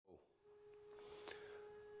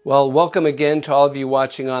Well, welcome again to all of you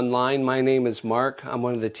watching online. My name is Mark. I'm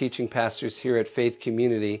one of the teaching pastors here at Faith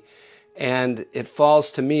Community, and it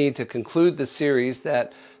falls to me to conclude the series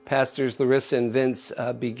that Pastors Larissa and Vince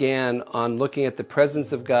began on looking at the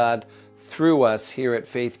presence of God through us here at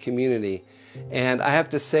Faith Community. And I have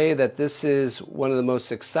to say that this is one of the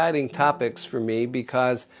most exciting topics for me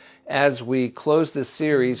because as we close this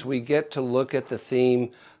series, we get to look at the theme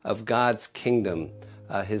of God's kingdom.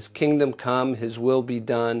 His kingdom come, His will be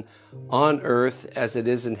done on earth as it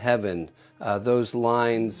is in heaven. Those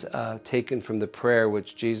lines taken from the prayer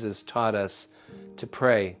which Jesus taught us to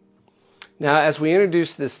pray. Now, as we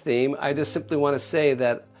introduce this theme, I just simply want to say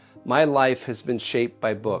that my life has been shaped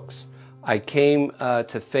by books. I came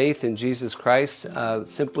to faith in Jesus Christ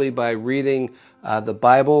simply by reading the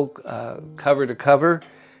Bible cover to cover.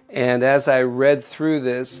 And as I read through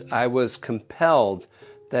this, I was compelled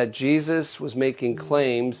that Jesus was making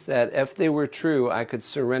claims that if they were true, I could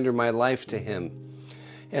surrender my life to Him.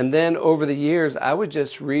 And then over the years, I would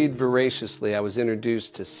just read voraciously. I was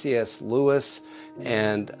introduced to C.S. Lewis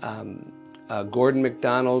and Gordon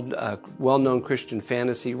MacDonald, well-known Christian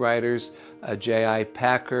fantasy writers, J.I.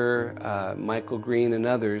 Packer, Michael Green, and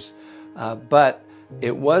others. But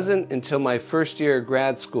it wasn't until my first year of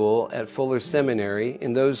grad school at Fuller Seminary.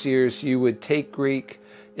 In those years, you would take Greek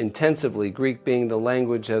intensively, Greek being the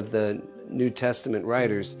language of the New Testament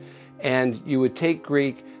writers, and you would take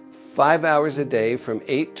Greek 5 hours a day from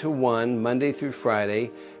 8 to 1, Monday through Friday,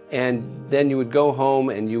 and then you would go home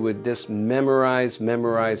and you would just memorize,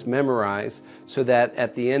 so that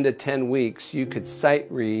at the end of 10 weeks you could sight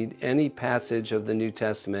read any passage of the New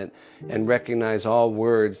Testament and recognize all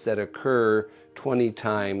words that occur 20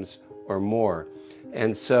 times or more.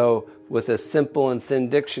 And so with a simple and thin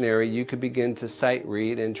dictionary, you could begin to sight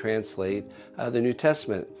read and translate the New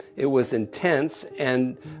Testament. It was intense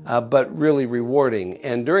and but really rewarding.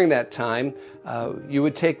 And during that time, you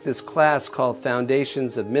would take this class called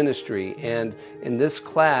Foundations of Ministry. And in this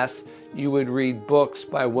class, you would read books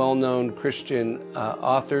by well-known Christian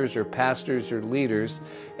authors or pastors or leaders.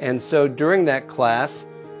 And so during that class,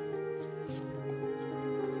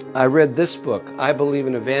 I read this book, I Believe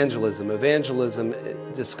in Evangelism. Evangelism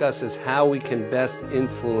discusses how we can best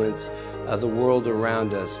influence the world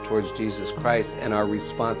around us towards Jesus Christ and our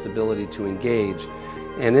responsibility to engage.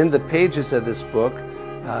 And in the pages of this book,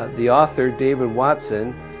 the author, David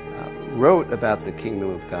Watson, wrote about the kingdom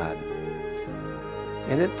of God.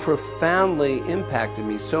 And it profoundly impacted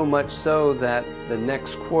me, so much so that the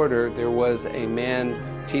next quarter there was a man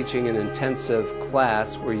teaching an intensive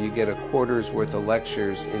class where you get a quarter's worth of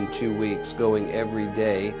lectures in 2 weeks, going every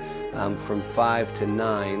day from 5 to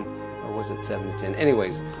 9, or was it 7 to 10?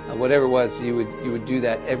 Anyways, whatever it was, you would do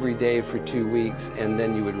that every day for 2 weeks, and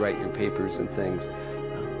then you would write your papers and things.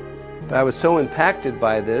 But I was so impacted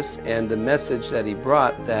by this and the message that he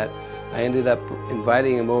brought that I ended up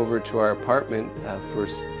inviting him over to our apartment for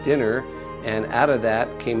dinner. And out of that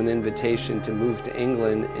came an invitation to move to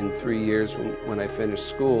England in 3 years when I finished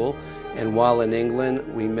school. And while in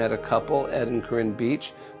England, we met a couple, Ed and Corinne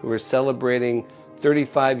Beach, who were celebrating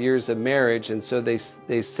 35 years of marriage. And so they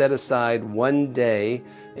set aside one day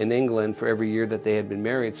in England for every year that they had been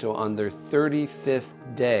married. So on their 35th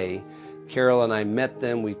day, Carol and I met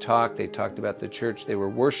them. We talked. They talked about the church they were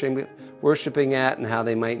worshiping at and how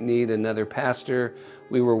they might need another pastor.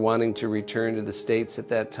 We were wanting to return to the States at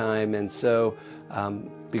that time. And so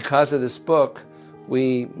because of this book,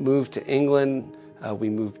 we moved to England. We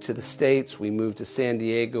moved to the States. We moved to San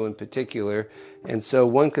Diego in particular. And so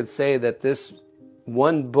one could say that this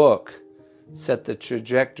one book set the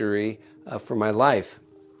trajectory for my life.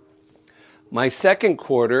 My second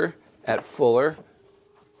quarter at Fuller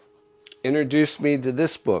introduced me to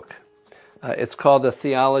this book. It's called A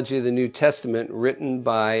Theology of the New Testament, written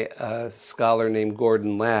by a scholar named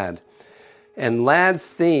Gordon Ladd. And Ladd's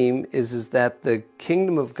theme is that the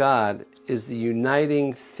kingdom of God is the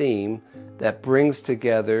uniting theme that brings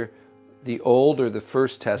together the Old or the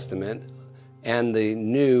First Testament and the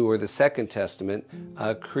New or the Second Testament,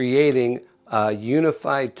 creating a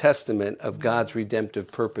unified testament of God's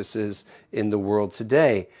redemptive purposes in the world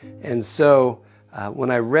today. And so when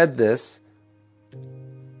I read this,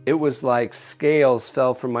 it was like scales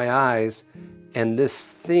fell from my eyes, and this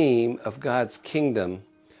theme of God's kingdom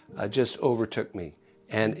just overtook me.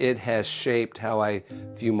 And it has shaped how I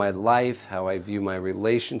view my life, how I view my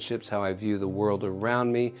relationships, how I view the world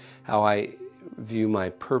around me, how I view my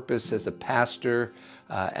purpose as a pastor,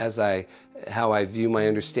 as I how I view my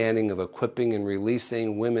understanding of equipping and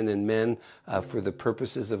releasing women and men for the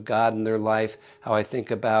purposes of God in their life, how I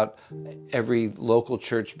think about every local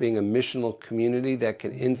church being a missional community that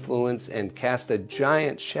can influence and cast a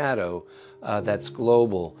giant shadow that's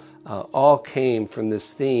global, all came from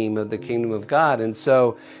this theme of the kingdom of God. And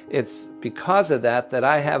so it's because of that that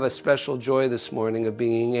I have a special joy this morning of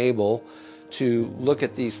being able to look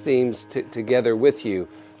at these themes together with you.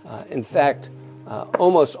 In fact,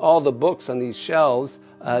 almost all the books on these shelves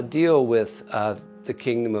deal with the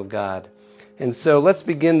kingdom of God. And so let's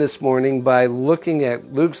begin this morning by looking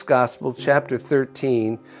at Luke's Gospel, chapter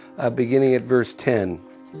 13, beginning at verse 10.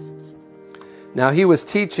 Now he was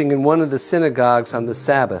teaching in one of the synagogues on the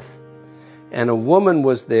Sabbath, and a woman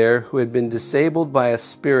was there who had been disabled by a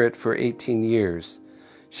spirit for 18 years.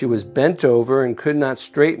 She was bent over and could not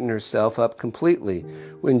straighten herself up completely.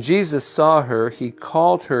 When Jesus saw her, he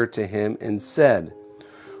called her to him and said,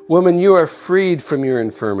 "Woman, you are freed from your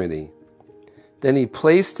infirmity." Then he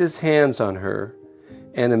placed his hands on her,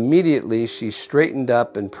 and immediately she straightened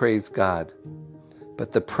up and praised God.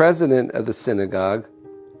 But the president of the synagogue,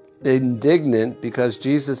 indignant because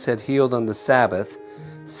Jesus had healed on the Sabbath,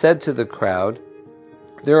 said to the crowd,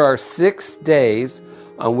 "There are 6 days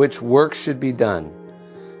on which work should be done.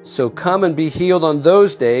 So come and be healed on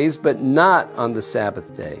those days, but not on the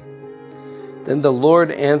Sabbath day." Then the Lord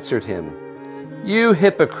answered him, "You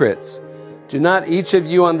hypocrites! Do not each of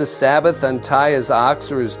you on the Sabbath untie his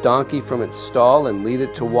ox or his donkey from its stall and lead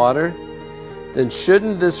it to water? Then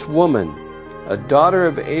shouldn't this woman, a daughter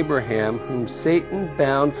of Abraham, whom Satan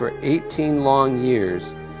bound for 18 long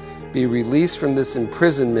years, be released from this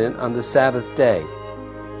imprisonment on the Sabbath day?"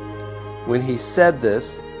 When he said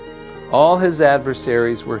this, all his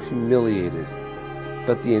adversaries were humiliated,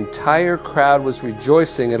 but the entire crowd was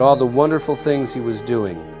rejoicing at all the wonderful things he was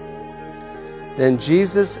doing. Then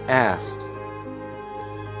Jesus asked,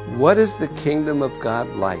 "What is the kingdom of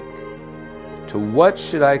God like? To what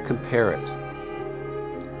should I compare it?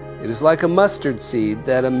 It is like a mustard seed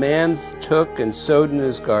that a man took and sowed in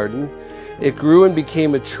his garden. It grew and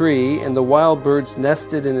became a tree, and the wild birds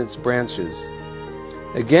nested in its branches."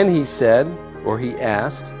 Again he said, or he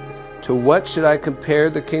asked, "To what should I compare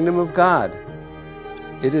the kingdom of God?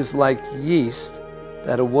 It is like yeast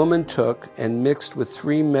that a woman took and mixed with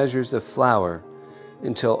 3 measures of flour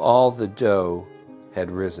until all the dough had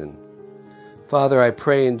risen." Father, I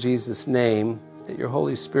pray in Jesus' name that your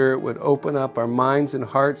Holy Spirit would open up our minds and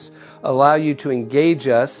hearts, allow you to engage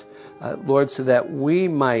us, Lord, so that we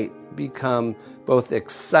might become both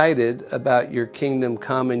excited about your kingdom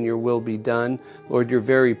come and your will be done, Lord, your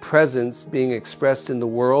very presence being expressed in the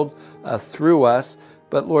world through us.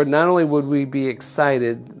 But Lord, not only would we be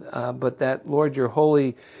excited, but that, Lord, your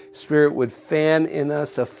Holy Spirit would fan in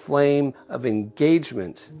us a flame of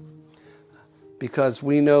engagement, because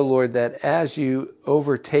we know, Lord, that as you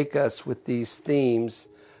overtake us with these themes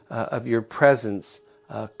of your presence,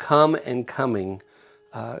 come and coming,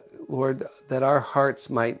 Lord, that our hearts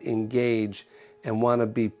might engage and want to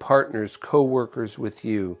be partners, co-workers with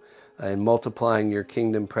you in multiplying your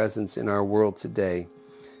kingdom presence in our world today.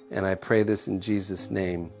 And I pray this in Jesus'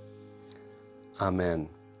 name. Amen.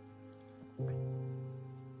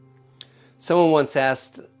 Someone once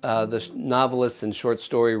asked the novelist and short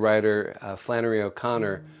story writer Flannery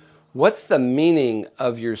O'Connor, "What's the meaning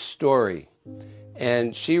of your story?"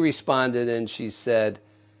 And she responded and she said,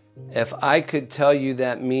 "If I could tell you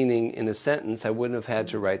that meaning in a sentence, I wouldn't have had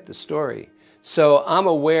to write the story." So I'm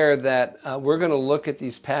aware that we're going to look at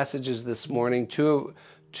these passages this morning, two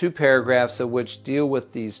paragraphs of which deal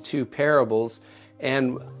with these 2 parables.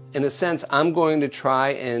 And in a sense, I'm going to try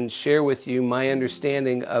and share with you my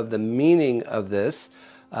understanding of the meaning of this.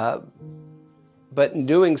 But in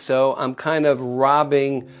doing so, I'm kind of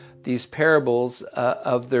robbing these parables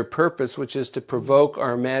of their purpose, which is to provoke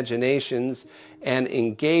our imaginations and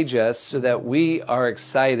engage us so that we are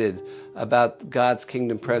excited about God's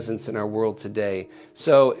kingdom presence in our world today.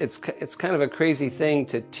 So it's kind of a crazy thing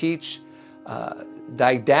to teach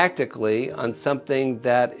didactically on something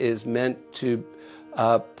that is meant to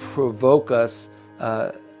provoke us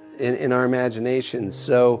in our imaginations.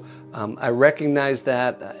 So I recognize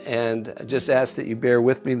that and just ask that you bear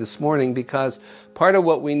with me this morning, because part of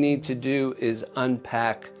what we need to do is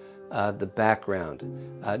unpack the background.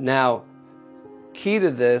 Now, key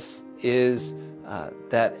to this is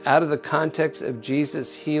that out of the context of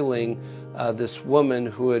Jesus healing this woman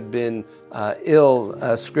who had been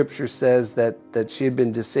ill, Scripture says that she had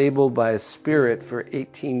been disabled by a spirit for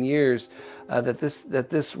 18 years, that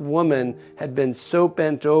this woman had been so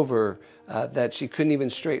bent over that she couldn't even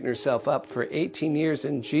straighten herself up for 18 years,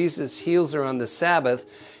 and Jesus heals her on the Sabbath.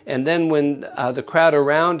 And then when the crowd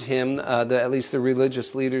around him, at least the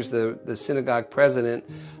religious leaders, the synagogue president,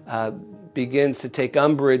 begins to take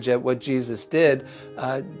umbrage at what Jesus did,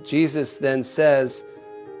 Jesus then says,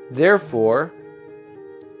 therefore,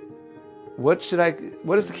 what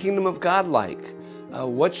is the kingdom of God like?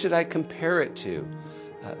 What should I compare it to?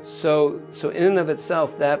 So in and of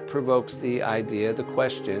itself, that provokes the idea, the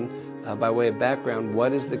question, by way of background,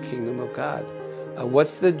 what is the kingdom of God?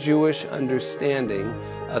 What's the Jewish understanding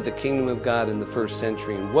of the kingdom of God in the first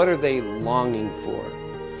century, and what are they longing for?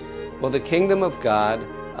 Well, the kingdom of God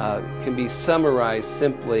can be summarized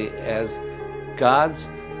simply as God's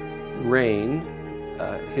reign,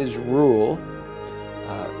 his rule,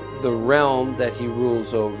 the realm that he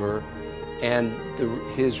rules over, and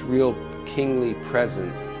his real kingly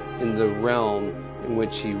presence in the realm in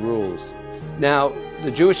which he rules. Now,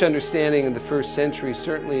 the Jewish understanding in the first century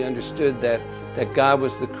certainly understood that God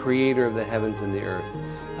was the creator of the heavens and the earth.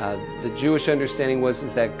 The Jewish understanding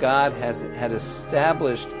was that God had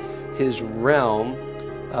established his realm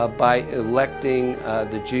by electing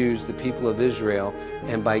the Jews, the people of Israel,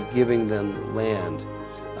 and by giving them land.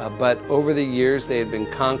 But over the years, they had been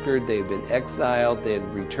conquered, they had been exiled, they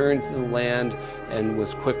had returned to the land and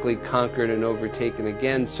was quickly conquered and overtaken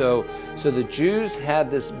again. So the Jews had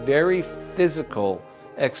this very physical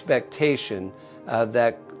expectation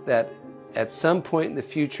that at some point in the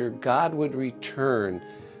future, God would return,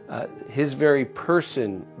 his very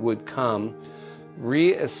person would come,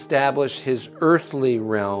 reestablish his earthly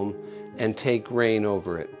realm, and take reign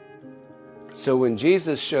over it. So when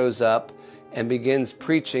Jesus shows up and begins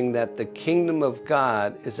preaching that the kingdom of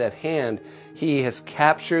God is at hand, he has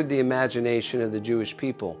captured the imagination of the Jewish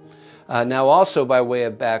people. Now also, by way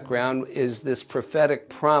of background, is this prophetic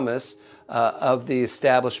promise of the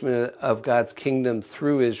establishment of God's kingdom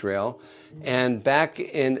through Israel. And back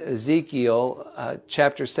in Ezekiel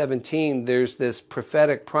chapter 17, there's this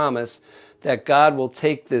prophetic promise that God will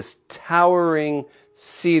take this towering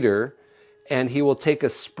cedar and he will take a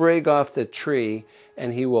sprig off the tree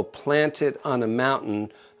and he will plant it on a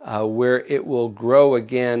mountain where it will grow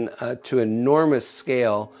again to enormous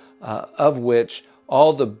scale, of which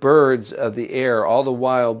all the birds of the air, all the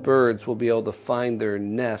wild birds will be able to find their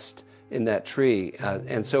nest in that tree.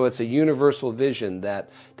 And so it's a universal vision that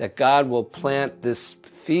God will plant this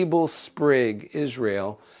feeble sprig,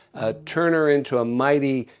 Israel, turn her into a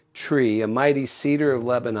mighty tree, a mighty cedar of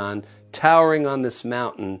Lebanon, towering on this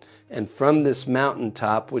mountain, and from this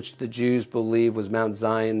mountaintop, which the Jews believe was Mount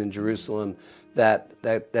Zion in Jerusalem, that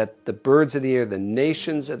the birds of the air, the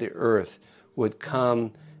nations of the earth, would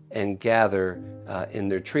come and gather in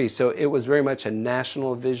their tree. So it was very much a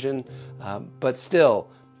national vision, but still,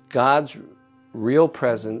 God's real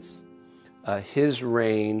presence, his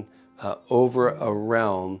reign over a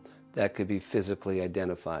realm that could be physically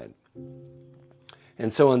identified.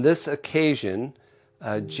 And so on this occasion,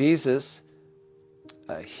 Jesus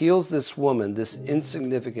heals this woman, this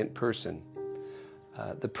insignificant person.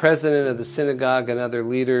 The president of the synagogue and other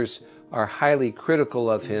leaders are highly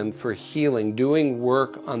critical of him for healing, doing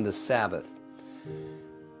work on the Sabbath.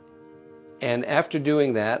 And after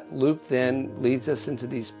doing that, Luke then leads us into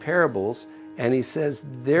these parables, and he says,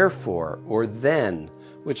 therefore, or then,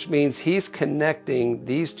 which means he's connecting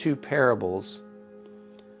these two parables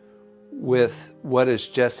with what has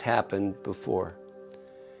just happened before.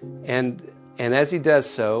 And as he does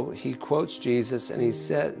so, he quotes Jesus and he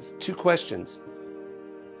says two questions.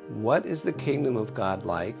 What is the kingdom of God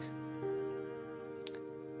like?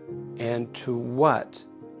 And to what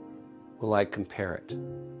will I compare it?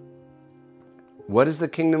 What is the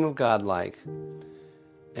kingdom of God like?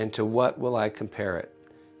 And to what will I compare it?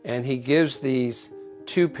 And he gives these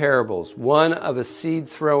two parables. One of a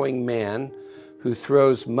seed-throwing man who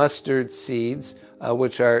throws mustard seeds,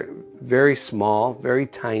 which are very small, very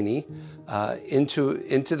tiny, into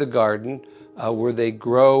the garden where they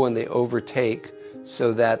grow and they overtake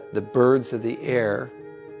so that the birds of the air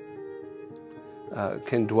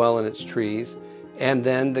can dwell in its trees. And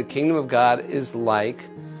then the kingdom of God is like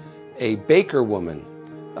a baker woman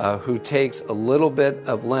who takes a little bit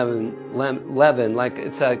of leaven, like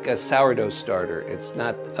it's like a sourdough starter. It's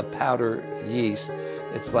not a powder yeast.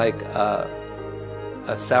 It's like a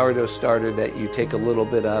sourdough starter that you take a little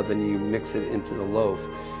bit of and you mix it into the loaf.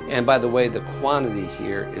 And by the way, the quantity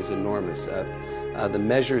here is enormous. The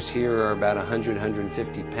measures here are about 100,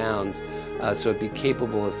 150 pounds, so it'd be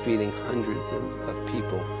capable of feeding hundreds of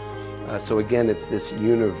people. So again, it's this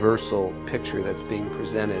universal picture that's being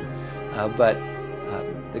presented. But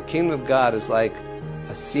the kingdom of God is like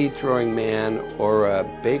a seed-throwing man or a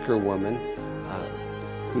baker woman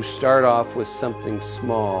who start off with something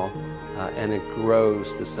small and it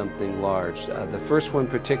grows to something large. The first one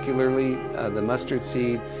particularly, the mustard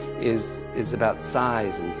seed, is about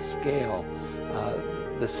size and scale.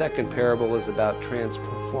 The second parable is about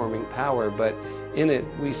transforming power, but in it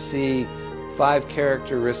we see 5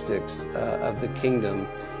 characteristics of the kingdom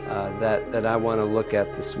that I want to look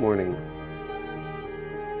at this morning.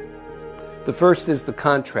 The first is the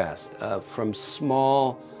contrast from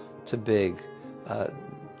small to big.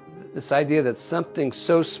 This idea that something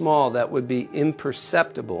so small that would be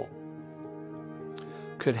imperceptible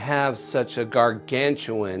could have such a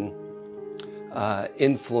gargantuan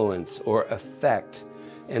influence or effect.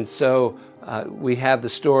 And so we have the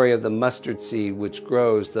story of the mustard seed, which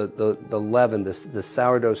grows, the leaven, the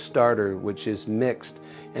sourdough starter, which is mixed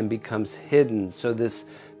and becomes hidden. So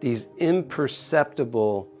these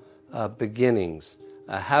imperceptible beginnings.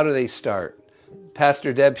 How do they start?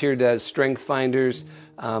 Pastor Deb here does Strength Finders.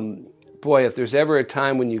 Boy, if there's ever a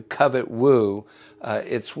time when you covet woo,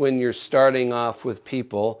 it's when you're starting off with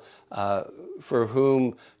people for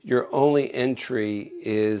whom your only entry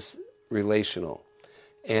is relational.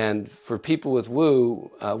 And for people with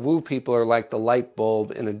woo, woo people are like the light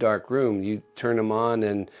bulb in a dark room. You turn them on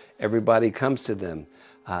and everybody comes to them.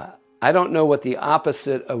 I don't know what the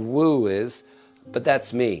opposite of woo is, but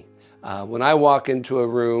that's me. When I walk into a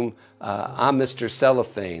room, I'm Mr.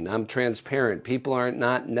 Cellophane. I'm transparent. People are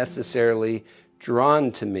not necessarily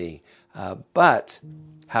drawn to me. But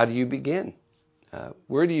how do you begin?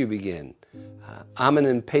 Where do you begin? I'm an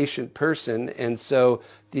impatient person, and so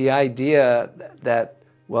the idea that,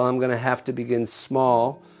 well, I'm going to have to begin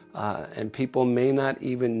small, and people may not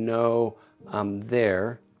even know I'm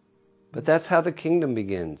there, but that's how the kingdom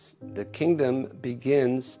begins. The kingdom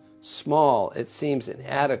begins small. It seems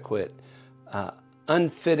inadequate,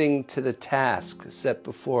 unfitting to the task set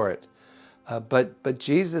before it. But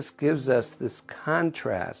Jesus gives us this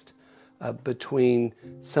contrast between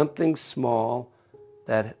something small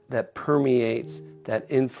that permeates, that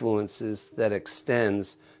influences, that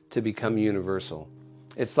extends to become universal.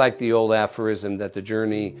 It's like the old aphorism that the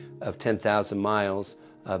journey of 10,000 miles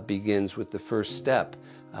begins with the first step.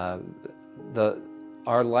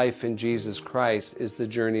 Our life in Jesus Christ is the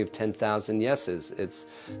journey of 10,000 yeses. It's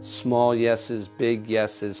small yeses, big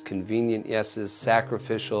yeses, convenient yeses,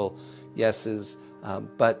 sacrificial yeses.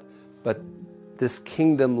 But this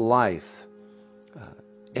kingdom life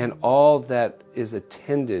and all that is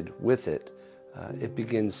attended with it, it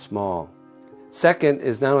begins small. Second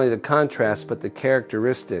is not only the contrast, but the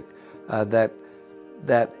characteristic that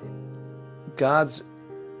God's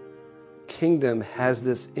kingdom has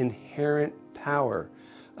this inherent power.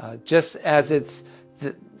 Just as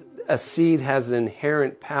a seed has an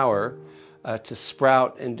inherent power to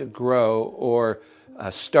sprout and to grow, or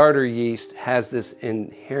starter yeast has this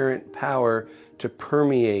inherent power to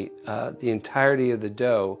permeate the entirety of the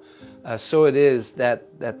dough, so it is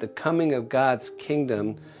that the coming of God's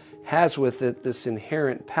kingdom has with it this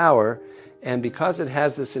inherent power, and because it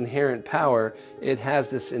has this inherent power, it has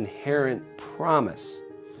this inherent promise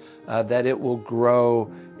that it will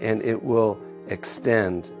grow and it will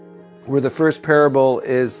extend. Where the first parable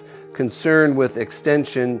is concerned with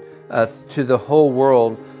extension to the whole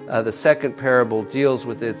world, the second parable deals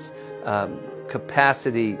with its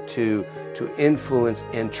capacity to influence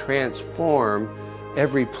and transform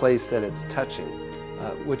every place that it's touching,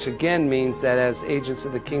 which again means that as agents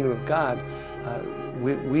of the kingdom of God,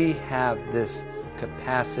 we have this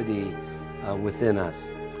capacity within us.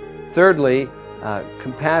 Thirdly,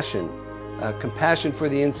 compassion for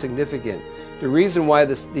the insignificant. The reason why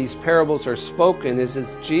these parables are spoken is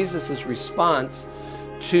it's Jesus' response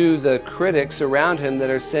to the critics around him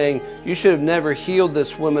that are saying, you should have never healed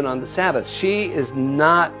this woman on the Sabbath. She is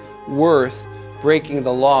not worth breaking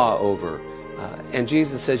the law over. And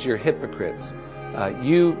Jesus says, you're hypocrites.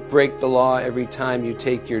 You break the law every time you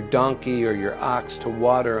take your donkey or your ox to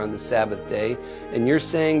water on the Sabbath day. And you're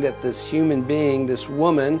saying that this human being, this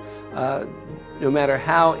woman, no matter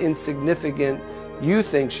how insignificant you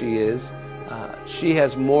think she is, she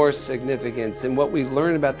has more significance. And what we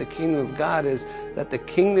learn about the kingdom of God is that the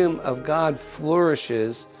kingdom of God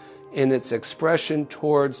flourishes in its expression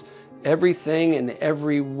towards everything and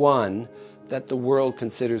everyone that the world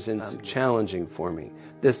considers challenging for me.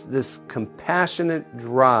 This compassionate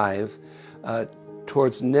drive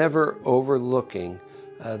towards never overlooking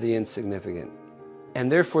the insignificant. And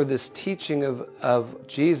therefore this teaching of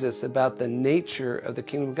Jesus about the nature of the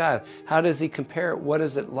kingdom of God. How does he compare it? What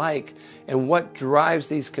is it like? And what drives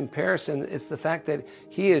these comparisons? It's the fact that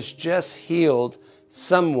he has just healed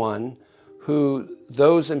someone who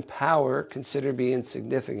those in power consider to be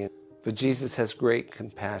insignificant, but Jesus has great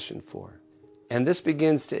compassion for. And this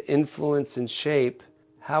begins to influence and shape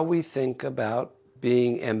how we think about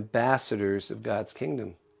being ambassadors of God's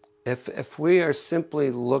kingdom. If we are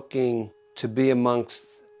simply looking to be amongst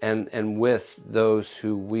and with those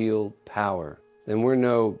who wield power, then we're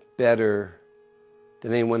no better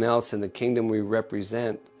than anyone else, and the kingdom we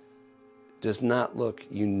represent does not look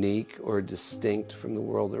unique or distinct from the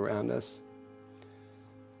world around us.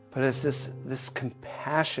 But it's this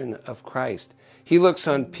compassion of Christ. He looks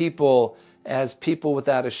on people as people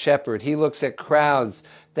without a shepherd. He looks at crowds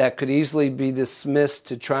that could easily be dismissed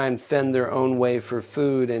to try and fend their own way for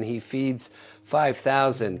food, and he feeds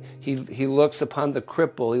 5,000. He looks upon the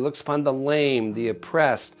cripple. He looks upon the lame, the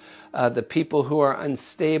oppressed, the people who are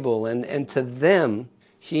unstable, and to them,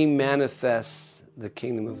 he manifests the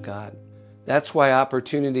kingdom of God. That's why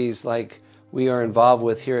opportunities like we are involved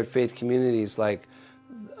with here at Faith Communities, like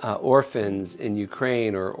orphans in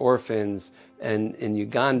Ukraine or orphans in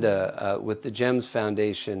Uganda with the GEMS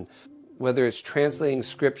Foundation, whether it's translating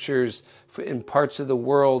scriptures in parts of the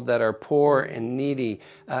world that are poor and needy,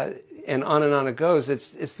 and on it goes.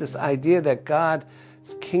 It's this idea that God's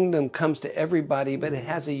kingdom comes to everybody, but it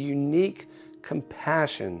has a unique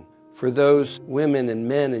compassion for those women and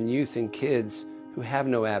men and youth and kids who have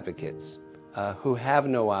no advocates, who have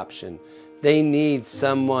no option. They need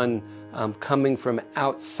someone coming from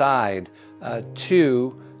outside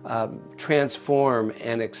to transform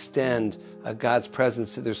and extend God's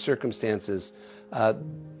presence to their circumstances.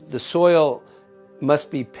 The soil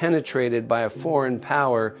must be penetrated by a foreign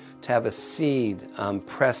power to have a seed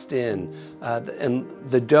pressed in. And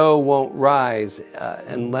the dough won't rise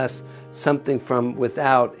unless something from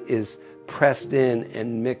without is pressed in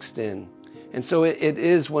and mixed in. And so it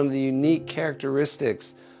is one of the unique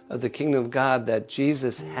characteristics of the kingdom of God that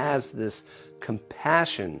Jesus has this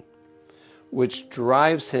compassion which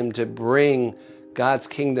drives him to bring God's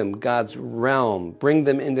kingdom, God's realm, bring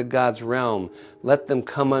them into God's realm, let them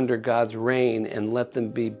come under God's reign, and let them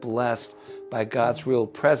be blessed by God's real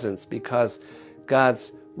presence, because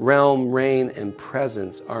God's realm, reign, and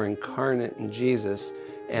presence are incarnate in Jesus,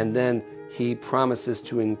 and then he promises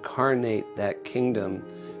to incarnate that kingdom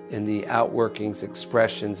in the outworkings,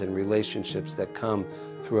 expressions, and relationships that come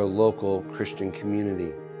through a local Christian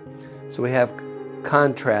community. So we have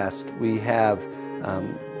contrast, we have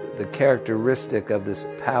the characteristic of this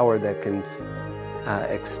power that can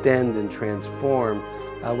extend and transform,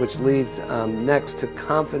 which leads next to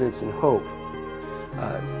confidence and hope.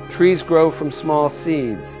 Trees grow from small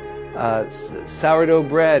seeds. Sourdough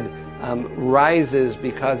bread rises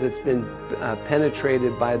because it's been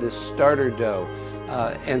penetrated by the starter dough.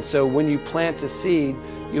 And so when you plant a seed,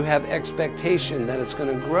 you have expectation that it's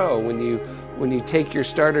going to grow. When you take your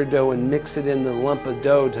starter dough and mix it in the lump of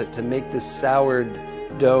dough to make this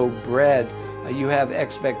sourdough bread, you have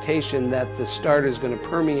expectation that the starter is going to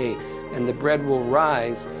permeate and the bread will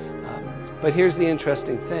rise. But here's the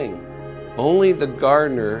interesting thing. Only the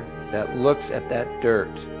gardener that looks at that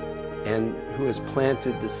dirt and who has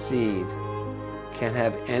planted the seed can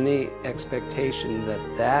have any expectation that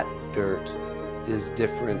that dirt is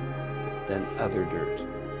different than other dirt.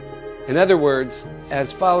 In other words,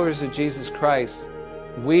 as followers of Jesus Christ,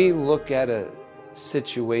 we look at a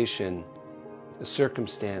situation, a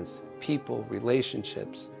circumstance, people,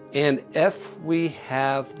 relationships, and if we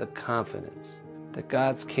have the confidence that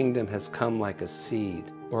God's kingdom has come like a seed,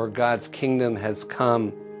 or God's kingdom has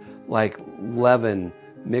come like leaven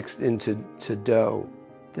mixed into dough,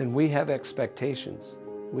 then we have expectations.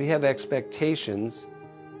 We have expectations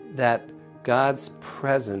that God's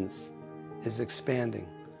presence is expanding.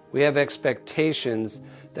 We have expectations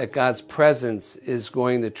that God's presence is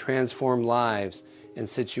going to transform lives and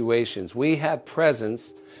situations. We have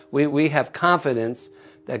presence, we have confidence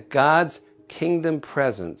that God's kingdom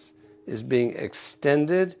presence is being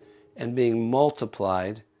extended and being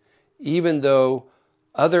multiplied, even though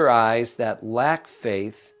other eyes that lack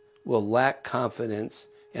faith will lack confidence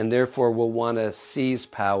and therefore will want to seize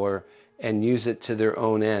power and use it to their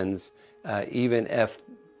own ends, even if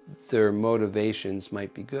their motivations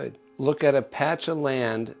might be good. Look at a patch of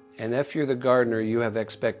land, and if you're the gardener, you have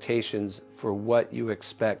expectations for what you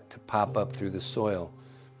expect to pop up through the soil.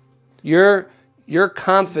 Your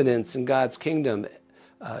confidence in God's kingdom,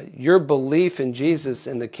 your belief in Jesus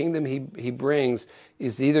and the kingdom he brings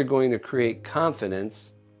is either going to create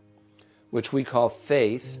confidence, which we call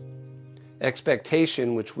faith,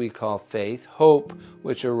 expectation, which we call faith, hope,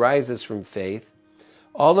 which arises from faith.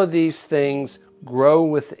 All of these things grow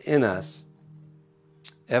within us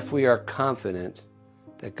if we are confident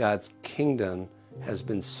that God's kingdom has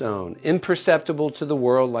been sown. Imperceptible to the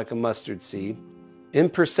world like a mustard seed.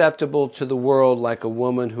 Imperceptible to the world like a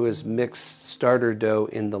woman who has mixed starter dough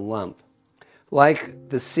in the lump. Like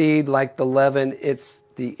the seed, like the leaven, it's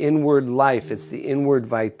the inward life, it's the inward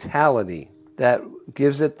vitality that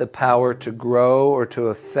gives it the power to grow or to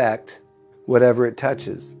affect whatever it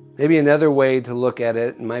touches. Maybe another way to look at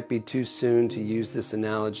it might be too soon to use this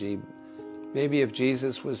analogy. Maybe if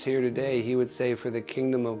Jesus was here today, he would say, for the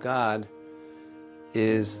kingdom of God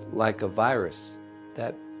is like a virus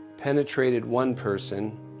that penetrated one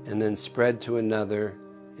person and then spread to another,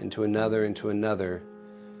 and to another, and to another,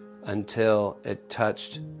 until it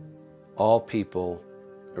touched all people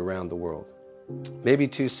around the world. Maybe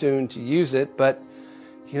too soon to use it, but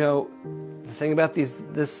you know, the thing about this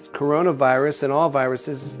coronavirus and all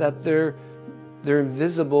viruses is that they're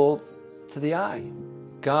invisible to the eye.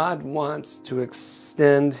 God wants to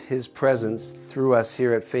extend his presence through us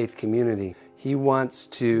here at Faith Community. He wants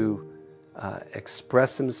to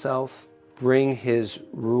express himself, bring his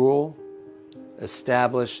rule,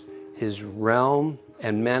 establish his realm,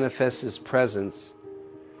 and manifest his presence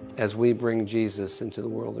as we bring Jesus into the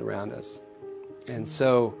world around us. And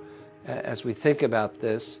so, as we think about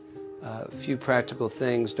this, a few practical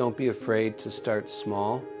things. Don't be afraid to start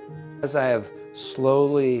small. As I have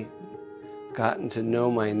slowly gotten to know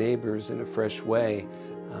my neighbors in a fresh way,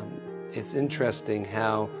 it's interesting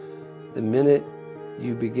how the minute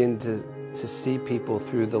you begin to see people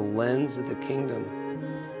through the lens of the kingdom,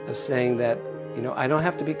 of saying that, you know, I don't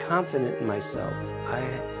have to be confident in myself. I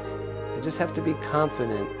just have to be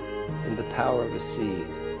confident in the power of a seed.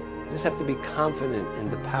 I just have to be confident in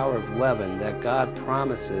the power of leaven, that God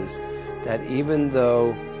promises that even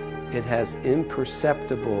though it has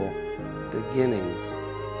imperceptible beginnings,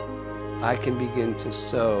 I can begin to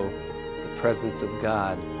sow the presence of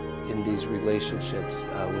God in these relationships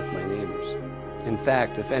with my neighbors. In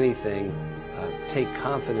fact, if anything, take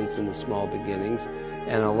confidence in the small beginnings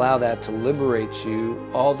and allow that to liberate you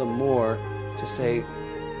all the more to say,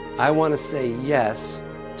 I want to say yes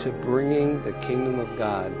to bringing the kingdom of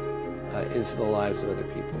God into the lives of other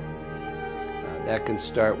people. That can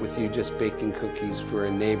start with you just baking cookies for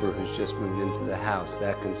a neighbor who's just moved into the house.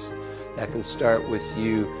 That can start with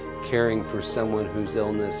you caring for someone whose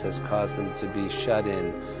illness has caused them to be shut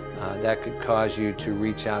in. That could cause you to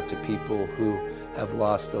reach out to people who have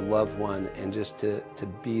lost a loved one and just to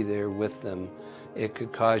be there with them. It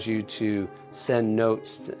could cause you to send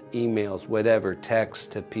notes, emails, whatever, texts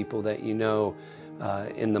to people that you know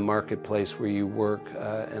in the marketplace where you work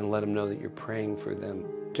and let them know that you're praying for them.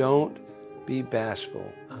 Don't be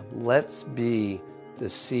bashful. Let's be the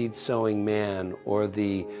seed-sowing man or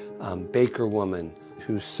the baker woman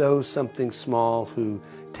who sows something small, who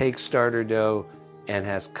takes starter dough and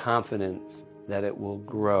has confidence that it will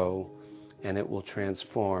grow and it will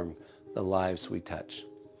transform the lives we touch.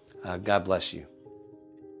 God bless you.